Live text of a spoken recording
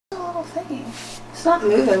little thingy. It's not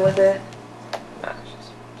moving with it. Nah,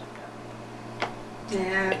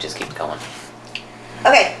 Yeah. it just keeps going.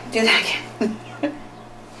 Okay, do that again.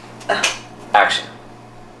 Action.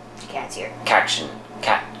 Cat's here. Caction.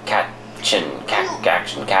 Action.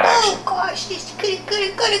 Oh gosh, this good.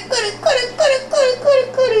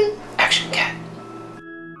 Action cat.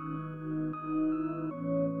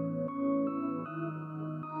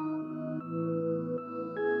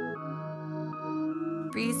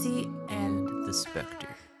 Breezy and the Spectre.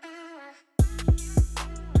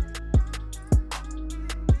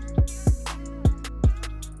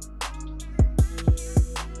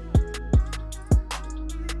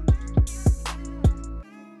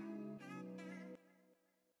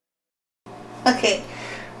 Okay,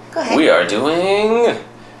 go ahead. We are doing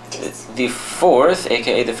the fourth,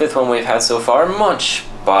 aka the fifth one we've had so far, Munch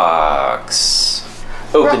Box.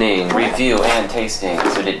 Opening, review, and tasting.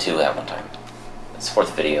 So we did two at one time. It's the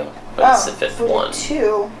fourth video, but it's the fifth one.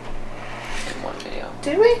 Two. In one video.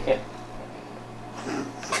 Did we? Yeah.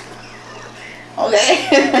 Okay.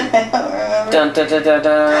 Dun dun dun dun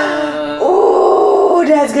dun. Ooh,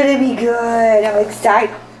 that's gonna be good. I'm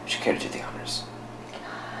excited. Should care to do the honors.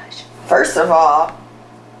 First of all,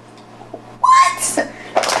 what?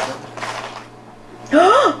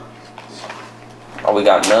 Oh, we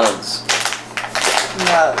got nugs.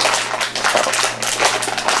 No.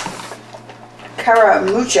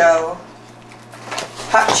 Caramucho.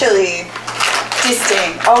 Hot chili.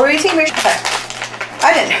 Disting. Oh, we're eating okay.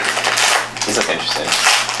 I didn't know. These look interesting.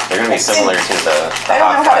 They're gonna be similar to the I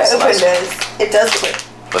don't hot know how fries to open last time. this. It does look.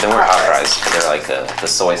 But they weren't hot fries. They're like the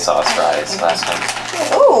soy sauce fries last time.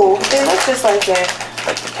 Oh, they look just like it.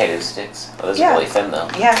 Like potato sticks. Oh, those Yeah. are really thin though.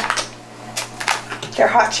 Yeah. They're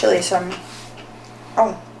hot chili, so I'm...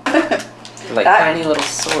 Oh. Like tiny little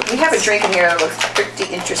swords. We have a drink in here that looks pretty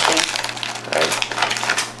interesting. Right.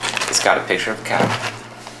 It's got a picture of a cow.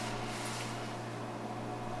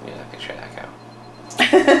 Look at that picture of that cow.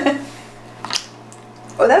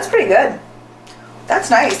 Oh, that's pretty good. That's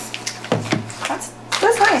nice.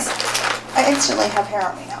 That's nice. I instantly have hair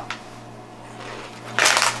on me now.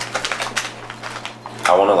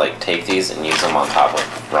 I want to like take these and use them on top of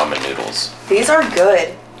ramen noodles. These are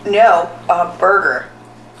good. No, a burger.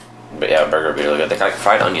 But yeah, burger would be really good. They're like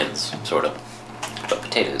fried onions, sort of. But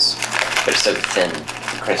potatoes. They're so thin and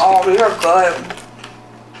crispy. Oh, these are good.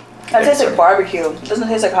 That tastes like barbecue. It doesn't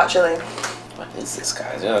taste like hot chili. What is this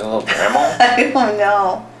guy? Is he like a little grandma? I don't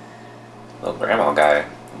know. Little grandma guy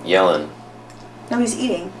yelling. No, he's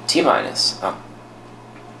eating. T minus. Oh.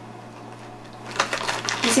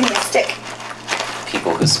 He's eating a stick.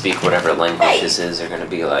 People who speak whatever language this is are going to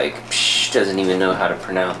be like, psh, doesn't even know how to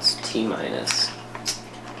pronounce T minus.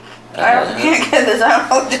 I can't get this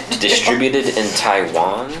out. Distributed in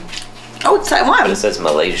Taiwan. Oh, it's Taiwan. But it says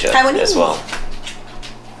Malaysia Taiwanese. as well.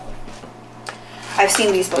 I've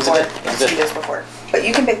seen these before. I've seen this before. But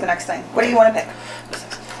you can pick the next thing. What do you want to pick?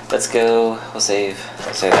 Let's go. We'll save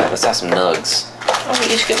that. Let's have some nugs. Oh,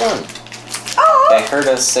 we each get one. Oh. They heard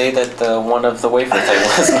us say that one of the wafer thing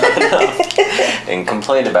was not enough and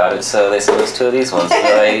complained about it, so they sent us two of these ones. So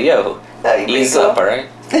like, yo, ease up, alright?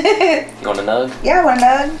 You want a nug? Yeah, I want a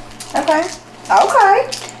nug. Okay. Okay.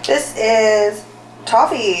 This is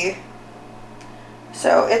toffee.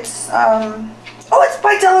 So it's, oh, it's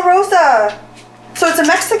by De La Rosa. So it's a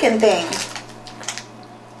Mexican thing.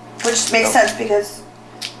 Which makes sense because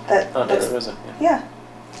that. Oh, De La Rosa. Yeah.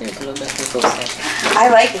 I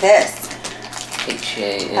like this.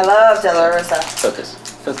 I love De La Rosa.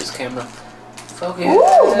 Focus, camera. Focus.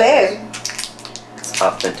 Ooh, babe. It's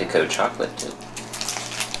Authentico chocolate too.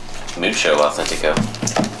 Mucho Authentico.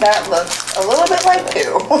 That looks a little bit like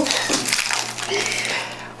poo.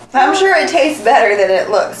 I'm sure it tastes better than it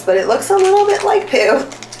looks, but it looks a little bit like poo.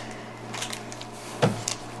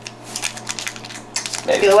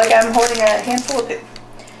 I feel like I'm holding a handful of poo.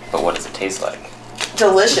 But what does it taste like?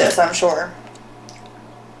 Delicious, I'm sure.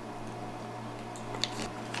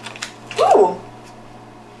 Ooh.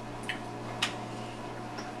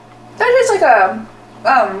 That tastes like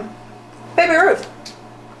a, Baby Ruth.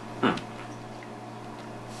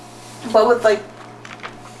 But with like,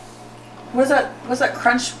 what's that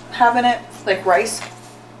crunch have in it? Like rice?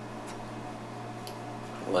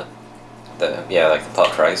 What? Yeah, like the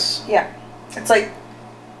puffed rice. Yeah. It's like,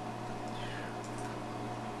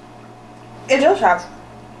 it does have.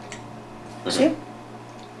 See? It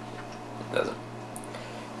doesn't.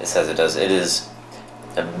 It says it does. It is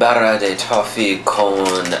barra de toffee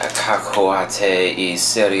con cacahuate y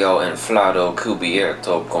cereal inflado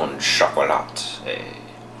cubierto con chocolate.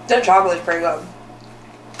 That chocolate is pretty good.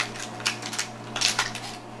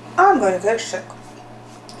 I'm going to get sick.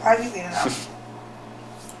 I keep eating them.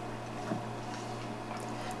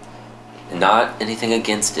 Not anything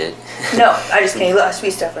against it. No, I just can't eat a lot of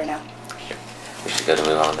sweet stuff right now. We should go to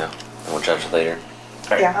move on now. And we'll judge it later.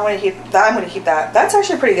 Right. Yeah, I'm gonna keep that. That's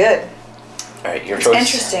actually pretty good. All right, your It's choice.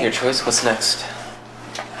 interesting. Your choice. What's next?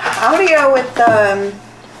 I'm gonna go with the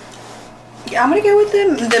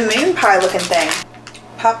moon pie looking thing.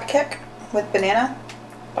 Pop kick with banana.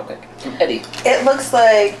 Okay. Eddie. It looks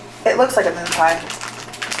like a moon pie.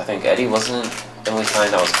 I think Eddie wasn't the only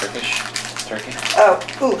kind that was turkey. Oh,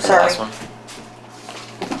 ooh, The sorry. last one.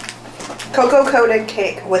 Cocoa coated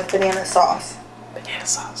cake with banana sauce. Banana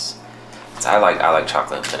sauce. So I like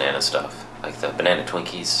chocolate and banana stuff. Like the banana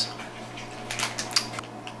Twinkies.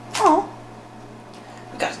 Oh.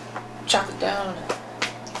 We got chocolate down.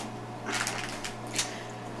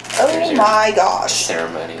 Oh Here's your my gosh.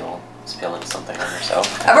 Ceremonial spilling something on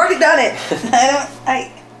yourself. I've already done it.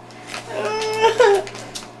 I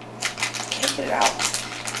can't get it out.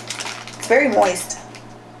 It's very moist.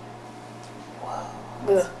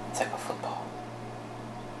 Whoa. Ugh. It's like a football.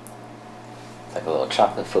 It's like a little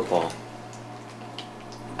chocolate football.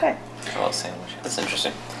 Okay. A little sandwich. That's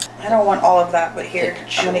interesting. I don't want all of that, but here,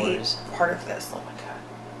 Take I'm gonna yours. eat part of this. Oh my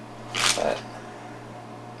god.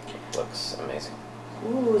 That looks amazing.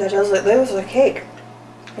 Ooh, that looks like cake.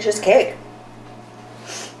 It's just cake.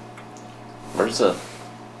 Where's the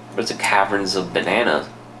caverns of banana?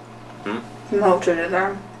 Melted in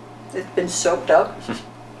there. It's been soaked up.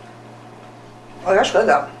 Oh, that's good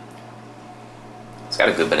though. It's got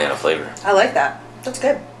a good banana flavor. I like that. That's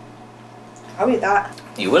good. I'll eat that.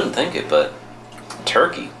 You wouldn't think it, but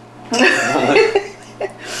turkey. I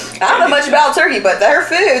don't know much about turkey, but their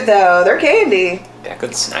food though, their candy Yeah,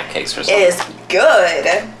 good snack cakes for something. is good.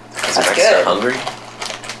 Is That's it good. hungry?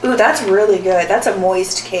 Ooh, that's really good. That's a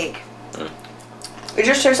moist cake. It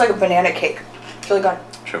just tastes like a banana cake. It's really good.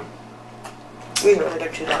 True. We really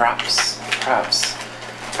don't do that. Props.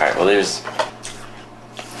 Alright, well there's...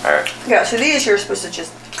 Alright. Yeah, so these you're supposed to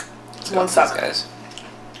just one These suck. guys.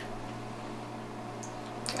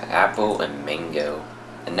 Got apple and mango.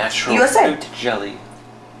 A natural USA. fruit jelly.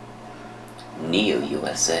 Neo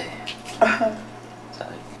USA.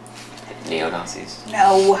 Neo-Nazis.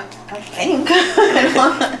 No, I don't think.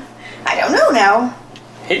 I don't know now.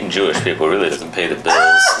 Hating Jewish people really doesn't pay the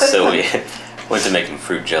bills, so we went to making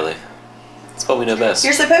fruit jelly. That's what we know best.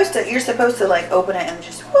 You're supposed to like open it and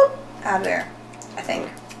just whoop out of there. I think.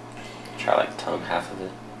 Try like tongue half of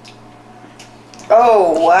it.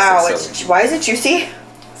 Oh wow! So- Why is it juicy?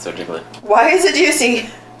 So jiggly. Why is it juicy?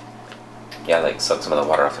 Yeah, like suck some of the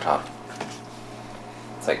water off the top.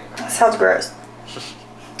 It's like That sounds gross.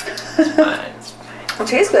 it's fine. It's fine. It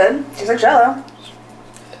tastes good. Tastes like Jello.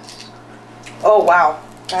 Oh wow,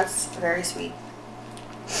 that's very sweet.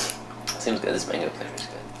 Seems good. This mango flavor is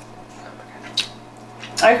good. Oh my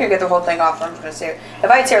god. I could get the whole thing off. I'm just gonna say it. If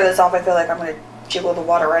I tear this off, I feel like I'm gonna jiggle the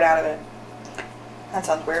water right out of it. That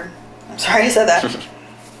sounds weird. I'm sorry I said that.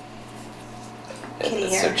 Kitty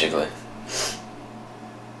It's so hair. jiggly.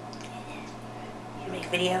 You make a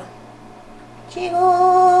video.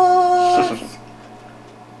 Jiggles.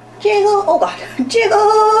 Jiggle. Oh god.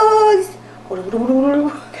 Jiggles.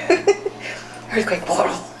 Earthquake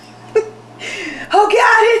portal. Oh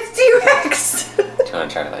god, it's T-Rex. Do you want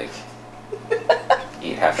to try to like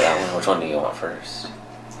eat half of that one? Which one do you want first?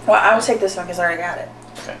 Well, I will take this one because I already got it.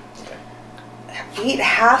 Okay. Eat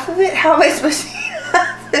half of it? How am I supposed to eat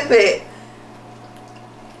half of it?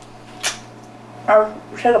 I'll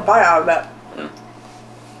take a bite out of it.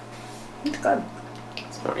 It's good.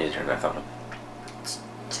 It's more easier than I thought. It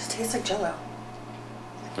just tastes like Jello.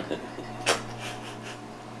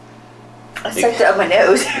 I sucked it up my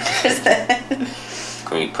nose.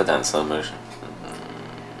 Can we put that in slow motion?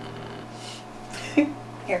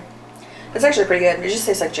 Here. It's actually pretty good. It just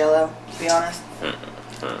tastes like Jello, to be honest.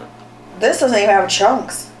 This doesn't even have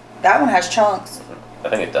chunks. That one has chunks. I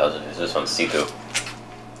think it does. It's this one's see-through.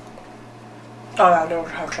 Oh yeah, they don't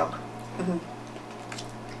have chunks.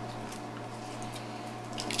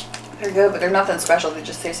 They're good, but they're nothing special. They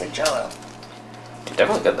just taste like Jello.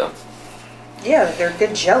 Definitely good though. Yeah, they're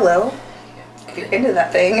good Jello. If you're into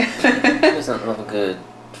that thing. Who doesn't love a good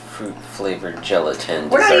fruit-flavored gelatin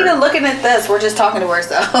We're not dessert? even looking at this. We're just talking to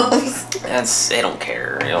ourselves. They don't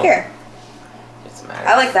care. You know? Here. It doesn't matter.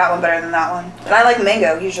 I like that one better than that one. And I like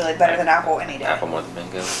mango usually better than apple any day. apple more than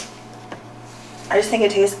mango. I just think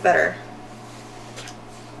it tastes better.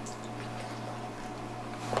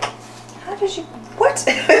 How did you... What?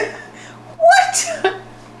 What?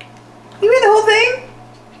 You ate the whole thing?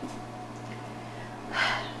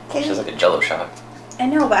 It's just like a Jello shot. I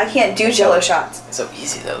know, but I can't do Jello shots. It's so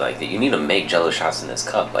easy though. Like you need to make Jello shots in this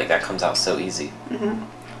cup. Like that comes out so easy. Mm-hmm.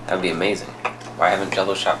 That would be amazing. Why haven't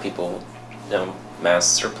Jello shot people, mass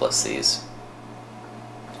surplus these?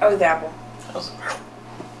 Oh, the apple.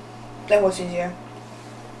 That was easier.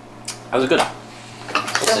 That was good.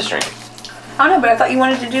 What's this drink? I don't know, but I thought you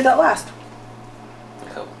wanted to do that last.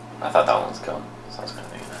 Cool. I thought that one was cool. Sounds kind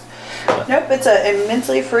of nice. Nope, it's a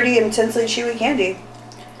immensely fruity, intensely chewy candy.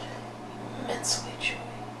 Immensely chewy.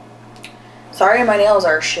 Sorry, my nails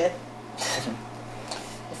are shit.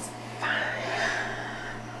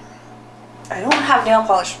 I don't have nail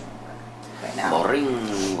polish right now.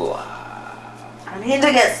 Moringa. I need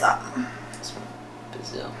to get some. It's from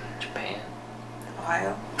Brazil, Japan.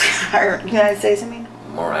 Ohio. Or United States, I mean.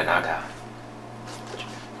 Morinaga.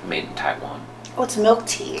 Made in Taiwan. Oh, it's milk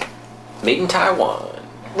tea. Made in Taiwan.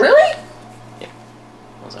 Really? Yeah.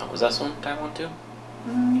 Was that one Taiwan too?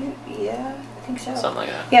 Yeah, I think so. Something like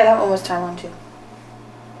that. Yeah, that one was Taiwan too.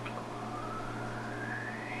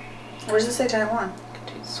 Where does it say Taiwan?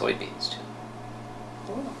 Contains soybeans too.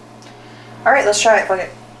 All right, let's try it. Fuck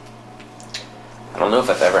it. I don't know if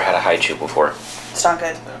I've ever had a haichu before. It's not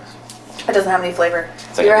good. It doesn't have any flavor.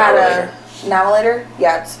 It's like you ever a had a Now-a-later?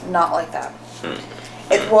 Yeah, it's not like that. Hmm.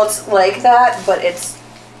 It's like that, but it's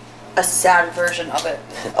a sad version of it.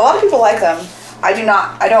 A lot of people like them. I do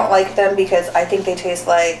not. I don't like them because I think they taste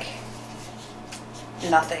like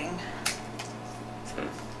nothing.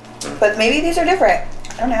 But maybe these are different.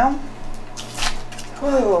 I don't know.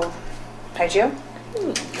 Ooh. Haichu?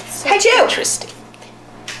 So Haichu! Interesting.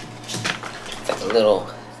 It's like a little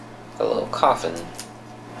coffin.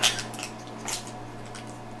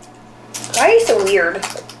 Why are you so weird?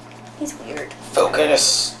 He's weird.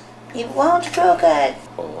 Focus. You won't focus.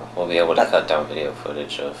 We'll be able to cut down video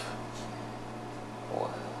footage of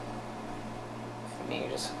me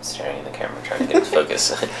just staring in the camera trying to get it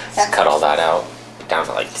focus. Just cut all that out down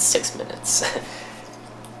to like 6 minutes.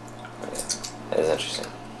 That is interesting.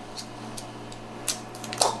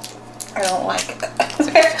 I don't like it.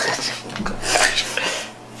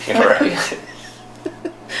 You're right.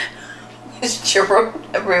 There's churro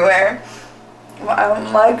everywhere. I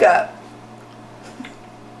don't like that.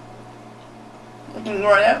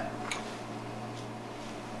 Ignore it.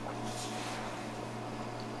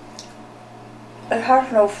 It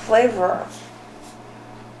has no flavor.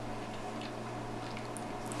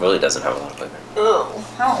 Really doesn't have a lot of flavor. Ugh,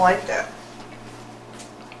 I don't like that.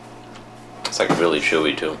 It's like really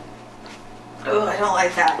chewy too. Ugh, I don't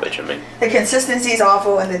like that. Which I mean, The consistency is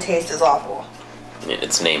awful and the taste is awful.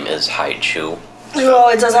 its name is haichu. Oh,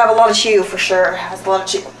 it does have a lot of chew for sure. It has a lot of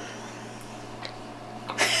chew.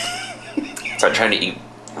 It's like trying to eat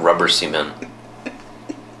rubber cement.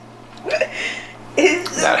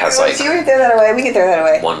 That has like. So you can throw that away. We can throw that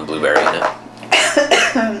away. One blueberry in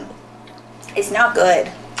it. It's not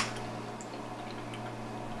good.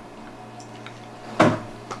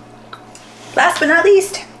 Last but not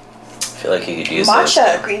least, I feel like you could use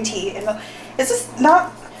matcha green tea. And is this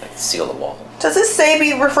not? like seal the wall. Does this say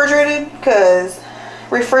be refrigerated? Because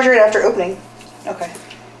refrigerate after opening. Okay.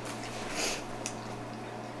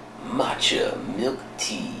 Matcha milk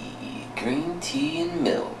tea, green tea and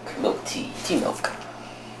milk, milk tea, tea milk,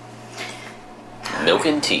 milk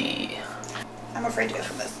and tea. I'm afraid to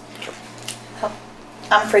open this.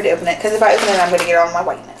 I'm afraid to open it because if I open it, I'm going to get all my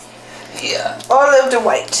whiteness. Yeah. All of the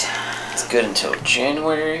white. It's good until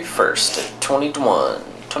January 1st of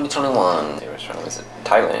 2021. They were trying to visit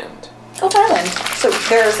Thailand. Oh, Thailand. So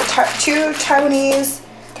there's two Taiwanese,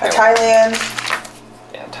 a Thailand.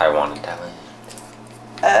 Yeah, Taiwan and Thailand.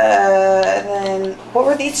 And then, what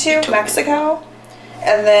were these two? Mexico.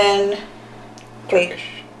 And then, wait.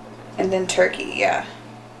 Turkish. And then Turkey, yeah.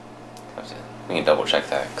 We can double check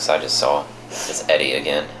that because I just saw it's Eddie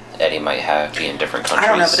again. Eddie might be in different countries. I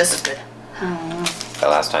don't know, but this is good. The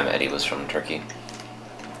last time Eddie was from Turkey.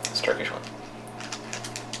 It's a Turkish one.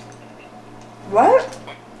 What?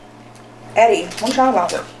 Eddie, what are you talking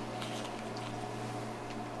about?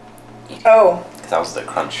 Yeah. Oh. That was the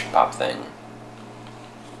crunch pop thing.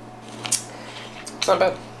 It's not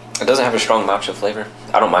bad. It doesn't have a strong matcha flavor.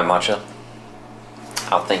 I don't mind matcha. I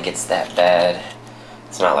don't think it's that bad.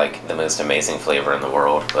 It's not like the most amazing flavor in the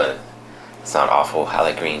world, but it's not awful. I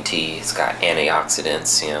like green tea. It's got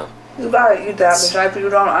antioxidants, you know. You gotta eat that, but if you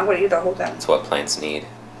don't, I'm gonna eat the whole thing. It's what plants need.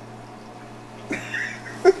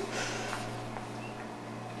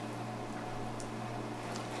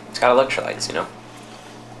 It's got electrolytes, you know.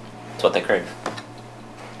 It's what they crave.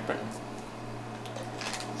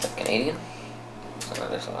 Is that Canadian? Oh,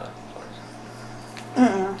 there's a lot of.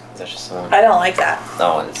 Is that just the one? I don't like that.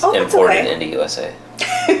 No, it's Oh, that's imported okay. into USA.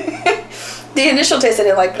 The initial taste I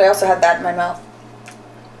didn't like, but I also had that in my mouth.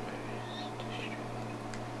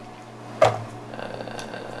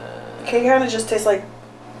 Okay, it kind of just tastes like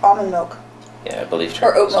almond milk. Yeah, I believe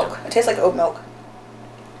Or oat milk. It tastes like oat milk.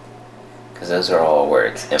 Because those are all where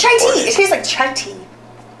it's imported. Chai tea! It tastes like chai tea.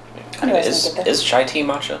 Is chai tea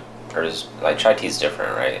matcha? Or is, like, chai tea is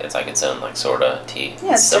different, right? It's like its own, like, sort of tea.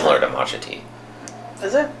 Yeah, it's similar to matcha tea.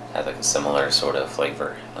 Is it? It has, like, a similar sort of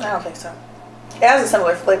flavor. Like, I don't think so. It has a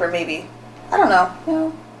similar flavor, maybe. I don't know. You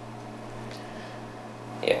know?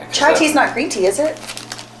 Yeah. Chai tea's not green tea, is it?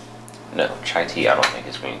 No, chai tea I don't think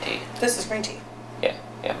is green tea. This is green tea.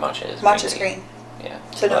 Yeah, matcha is Matcha's green. green. Yeah.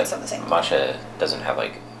 So no, like, it's not the same. Matcha doesn't have,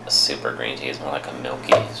 like, a super green tea. It's more like a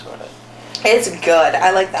milky sort of. It's good.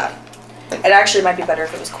 I like that. It actually might be better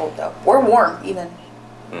if it was cold, though. Or warm, even.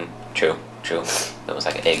 True. That was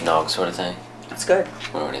like an eggnog sort of thing. That's good.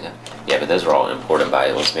 Yeah, but those were all imported by,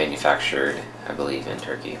 it was manufactured, I believe, in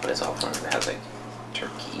Turkey. But it's all from, it has like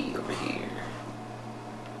Turkey over here.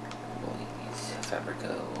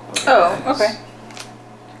 Fabrico. Oh, okay.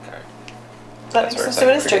 That makes sense. So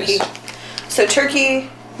it is Turkey. So Turkey,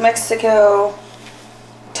 Mexico,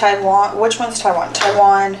 Taiwan. Which one's Taiwan?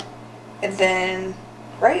 Taiwan, and then,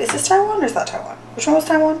 right? Is this Taiwan or is that Taiwan? Which one was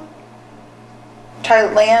Taiwan?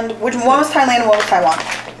 Thailand. Which one was Thailand and what was Taiwan? I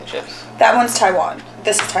think the chips. That one's Taiwan.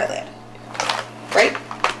 This is Thailand. Right?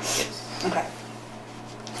 Yes. Okay.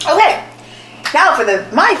 Okay. Now for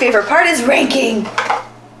my favorite part is ranking. I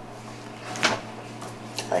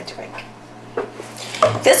like to rank.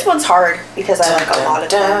 This one's hard because I like a lot of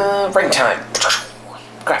them. Rank time.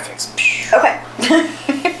 Graphics. Okay.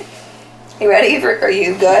 You ready? Are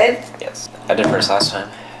you good? Yes. I did first last time.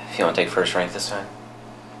 If you want to take first rank this time.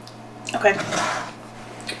 Okay.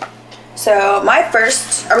 So my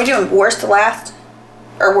first, are we doing worst to last?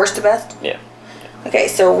 Or worst to best? Yeah. Okay,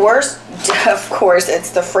 so worst, of course,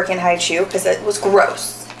 it's the freaking Haichu because it was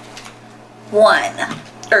gross.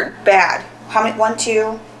 Bad. How many?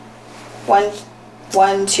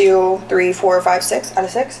 1, 2, 3, 4, 5, 6 out of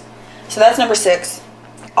 6. So that's number 6.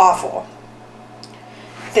 Awful.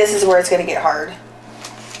 This is where it's going to get hard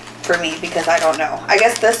for me because I don't know. I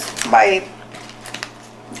guess this, my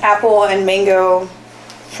apple and mango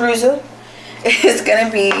fruza is going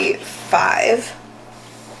to be 5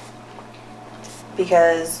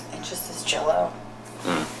 because it just is Jell-O.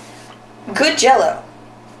 Good Jell-O,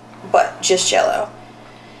 but just Jell-O.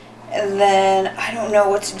 And then I don't know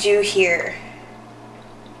what to do here.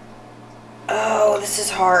 Oh, this is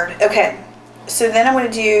hard. Okay, so then I'm going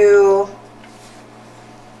to do...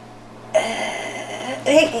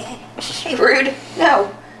 Hey, rude.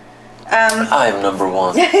 No. I'm number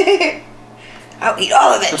 1. I'll eat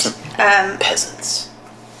all of it. Peasants.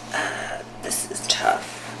 This is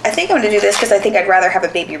tough. I think I'm going to do this because I think I'd rather have a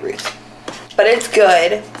Baby Ruth. But it's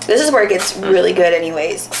good. This is where it gets really good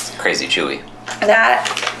anyways. It's crazy chewy. That,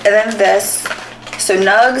 and then this. So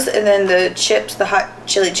nugs, and then the chips, the hot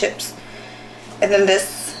chili chips. And then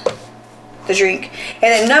this, the drink. And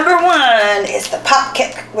then number 1 is the pop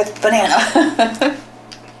kick with banana.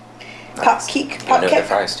 Nice. Pop kick. You know the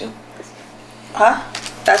fries too. Huh?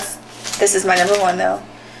 This is my number 1 though.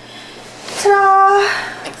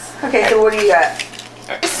 Ta-da! Okay, so what do you got?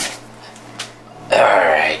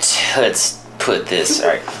 Alright, let's put this.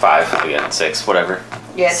 Alright, 5, again, 6, whatever.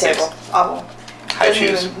 Yeah, 6. terrible. Awful. Doesn't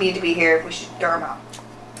Haichus. even need to be here. We should throw them out.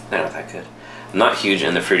 No, that could. I'm not huge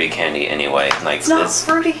in the fruity candy anyway. Like It's not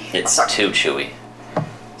fruity. It's too chewy.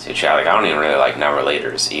 Too chewy. Like I don't even really like Now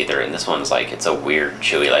Relators either. And this one's like it's a weird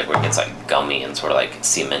chewy, like where it gets like gummy and sort of like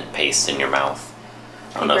cement paste in your mouth.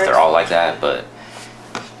 I don't know if they're all like that, but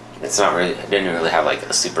it's not really. It didn't really have like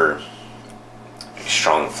a super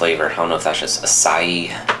strong flavor. I don't know if that's just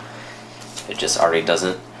acai. It just already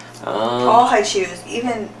doesn't. All Haichus,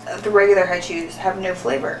 even the regular Haichus, have no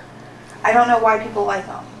flavor. I don't know why people like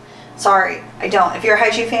them. Sorry, I don't. If you're a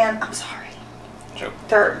Haichu fan, I'm sorry. True.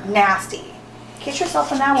 They're nasty. Get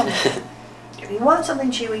yourself a nylon. If you want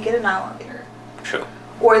something chewy, get a nylon beater. True.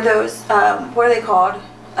 Or those, what are they called?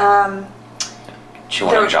 Chew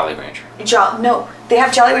on a Jolly Rancher. No, they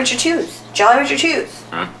have Jolly Rancher Chews. Jolly Rancher Chews.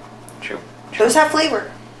 True. Those have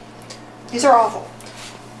flavor. These are awful.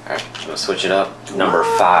 Alright, we'll switch it up. Number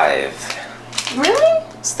 5. Really?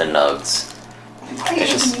 It's the nugs.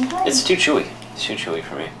 It's too chewy. It's too chewy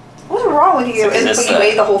for me. What's wrong with you? But you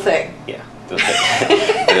ate the whole thing. Yeah.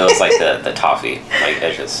 It was like the toffee. Like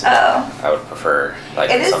it's just. I would prefer like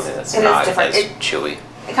something that's not as chewy.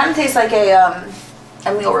 It kind of tastes like a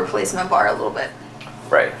meal replacement bar a little bit.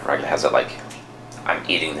 Right. Right. It has it like I'm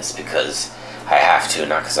eating this because I have to,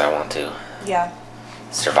 not because I want to. Yeah.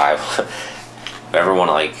 Survival. If you ever want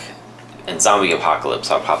to like in zombie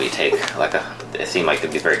apocalypse, I'll probably take like they seem like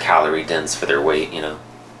they'd be very calorie dense for their weight, you know.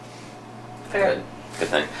 Fair. Good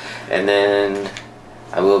thing. And then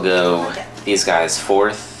I will go these guys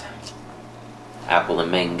fourth. Apple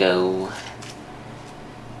and mango.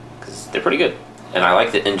 Because they're pretty good. And I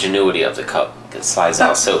like the ingenuity of the cup. It slides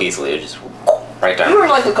out so easily. It just right down. You were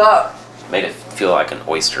like the cup. Made it feel like an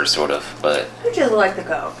oyster, sort of. But You just like the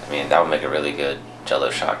cup. I mean, that would make a really good Jello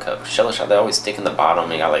shot cup. Jello shot, they always stick in the bottom,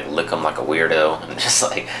 and you gotta like lick them like a weirdo and just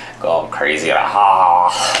like go all crazy. Like,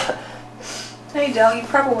 ah. No, you don't. You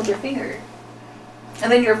prep them with your finger.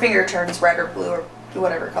 And then your finger turns red or blue or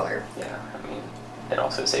whatever color. Yeah, I mean, it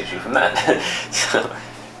also saves you from that. So,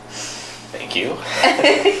 thank you.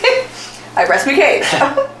 I rest my case.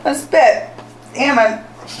 I spit. Damn, I'm...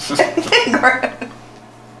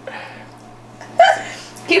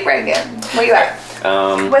 Keep ranking. Where you at?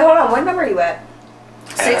 Wait, hold on. What number are you at?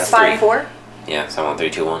 6, 5, 4? Yeah, so I'm on 3,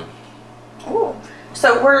 2, 1. Ooh.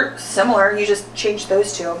 So we're similar. You just changed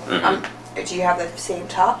those two. Mm-hmm. Do you have the same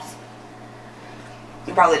tops?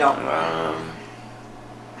 You probably don't.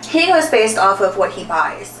 He goes based off of what he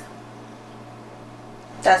buys.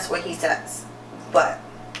 That's what he says. But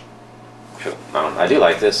True. I do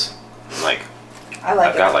like this. Like, I like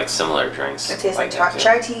I've got like similar drinks. It tastes like that, too.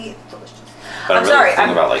 chai tea. Delicious. But I'm really sorry.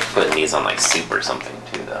 thinking about like putting these on like soup or something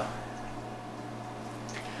too, though.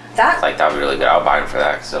 That Like that would be really good. I'll buy them for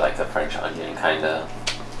that because they're like the French onion kind of.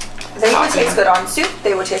 they would taste good on soup.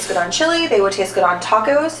 They would taste good on chili. They would taste good on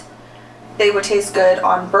tacos. They would taste good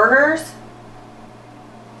on burgers.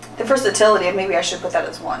 The versatility, maybe I should put that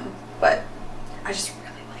as one, but I just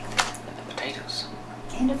really like that. And the potatoes.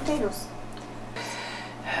 And the potatoes.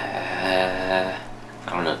 I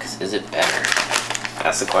don't know, because is it better?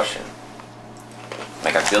 That's the question.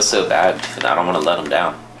 Like, I feel so bad, and I don't want to let them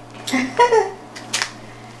down.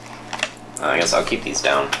 I guess I'll keep these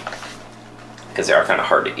down. Because they are kind of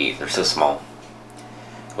hard to eat. They're so small.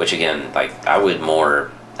 Which, again, like, I would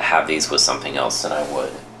more have these with something else than I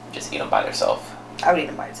would just eat them by themselves. I would eat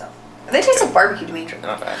them by itself. They taste like barbecue to me.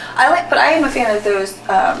 Not bad. But I am a fan of those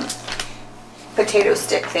potato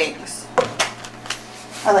stick things.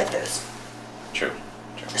 I like those. True.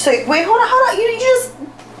 So wait, hold on. You just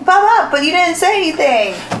bob up, but you didn't say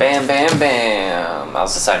anything. Bam, bam, bam. I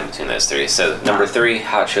was deciding between those three. So number 3,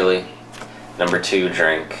 hot chili. Number 2,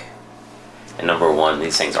 drink. And number 1,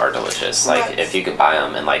 these things are delicious. Like, Nice. if you could buy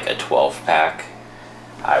them in like a 12-pack,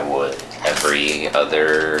 I would every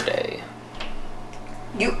other day.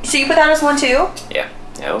 So you put that as one too? Yeah,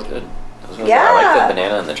 it was good. It was really Yeah. good. I like the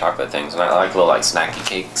banana and the chocolate things, and I like little like snacky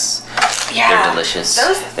cakes. Yeah. They're delicious.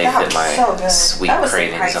 They that fit was my so good. sweet That was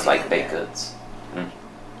cravings of like surprisingly baked good. goods.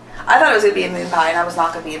 I thought it was gonna be a moon pie, and I was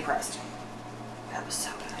not gonna be impressed. That was so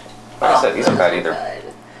good. Like I said, these aren't bad either.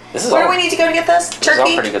 Good. This is Where all, do we need to go to get this? this is all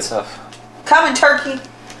Turkey. pretty good stuff. Come in, turkey.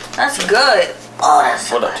 That's good. Oh, that's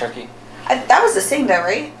so What up, good. turkey? That was the same though,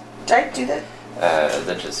 right? Did I do that?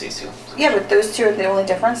 They're just these two. Yeah, but those two are the only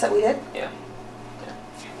difference that we did. Yeah.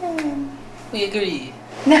 We agree.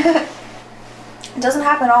 It doesn't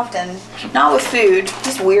happen often. Not with food.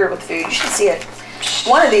 Just weird with food. You should see it.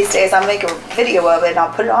 One of these days I'll make a video of it and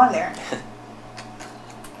I'll put it on there.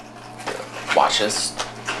 Watch us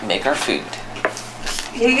make our food.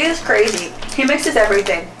 He is crazy. He mixes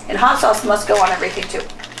everything. And hot sauce must go on everything too.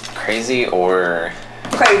 Crazy or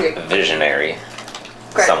Crazy. visionary,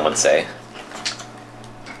 Crazy. some would say.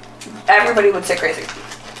 Everybody would say crazy.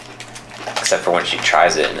 Except for when she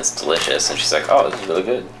tries it and it's delicious and she's like, oh, this is really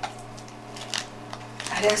good.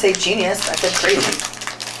 I didn't say genius. I said crazy.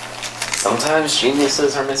 Sometimes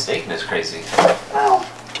geniuses are mistaken as crazy. Well,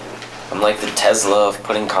 I'm like the Tesla of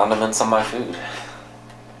putting condiments on my food.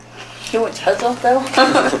 you went Tesla though?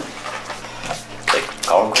 They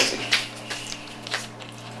call him crazy.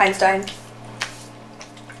 Einstein.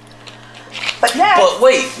 But next. But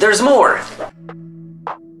wait, there's more!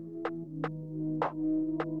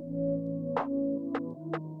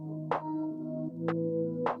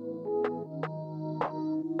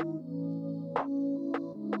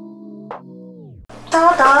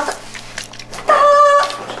 Da, da, da, da.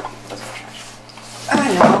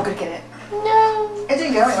 I know, I'm gonna get it. No. It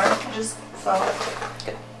didn't go anywhere. It just fell.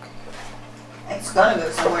 It's gonna go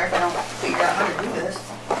somewhere if I don't figure out how to do this.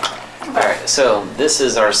 Alright, so this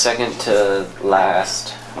is our second to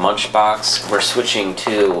last Munch box. We're switching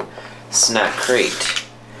to Snack Crate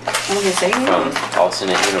I'm gonna say from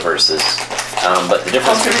alternate universes. But the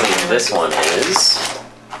difference Alternate between this universes. one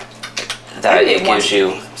is that it gives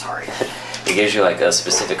you I'm sorry. it gives you like a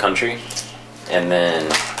specific country, and then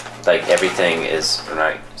like everything is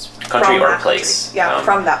right country From or that place. country. Yeah,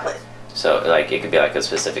 from that place. So like it could be like a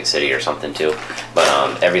specific city or something too,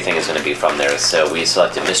 but everything is going to be from there. So we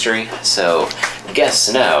selected mystery. So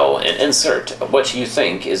guess now and insert what you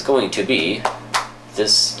think is going to be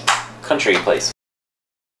this country place.